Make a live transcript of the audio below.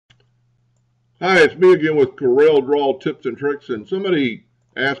Hi, it's me again with Corel Draw Tips and Tricks, and somebody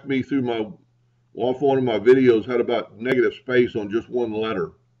asked me through off one of my videos how about negative space on just one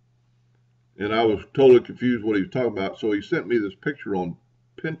letter, and I was totally confused what he was talking about. So he sent me this picture on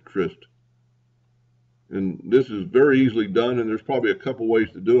Pinterest, and this is very easily done, and there's probably a couple ways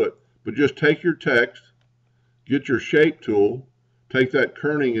to do it. But just take your text, get your shape tool, take that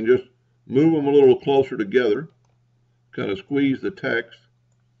kerning and just move them a little closer together, kind of squeeze the text.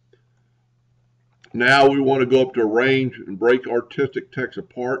 Now we want to go up to range and break artistic text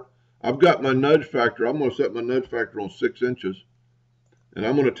apart. I've got my nudge factor. I'm going to set my nudge factor on 6 inches. And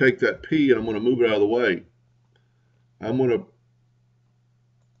I'm going to take that P and I'm going to move it out of the way. I'm going to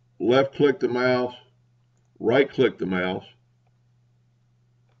left click the mouse, right click the mouse.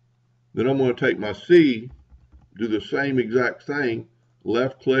 Then I'm going to take my C, do the same exact thing,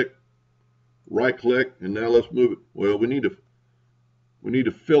 left click, right click, and now let's move it. Well, we need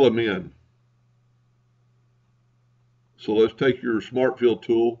to fill them in. So let's take your Smart Fill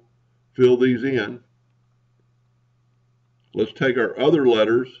tool, fill these in. Let's take our other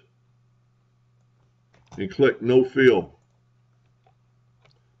letters and click No Fill.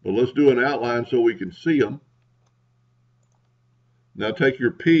 But let's do an outline so we can see them. Now take your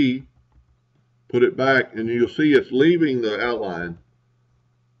P, put it back, and you'll see it's leaving the outline.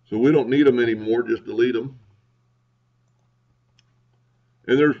 So we don't need them anymore, just delete them.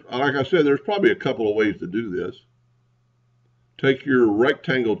 And there's, like I said, there's probably a couple of ways to do this. Take your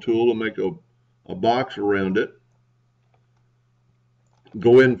rectangle tool and make a box around it.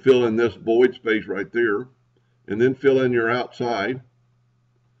 Go in and fill in this void space right there. And then fill in your outside.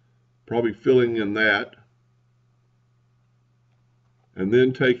 Probably filling in that. And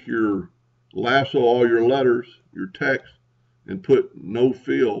then take your lasso all your letters, your text, and put no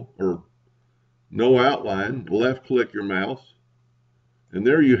fill or no outline. Left click your mouse. And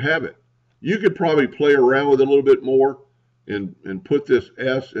there you have it. You could probably play around with it a little bit more and put this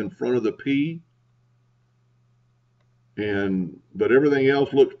S in front of the P. But everything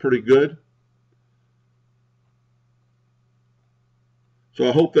else looks pretty good. So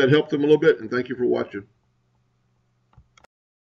I hope that helped them a little bit, and thank you for watching.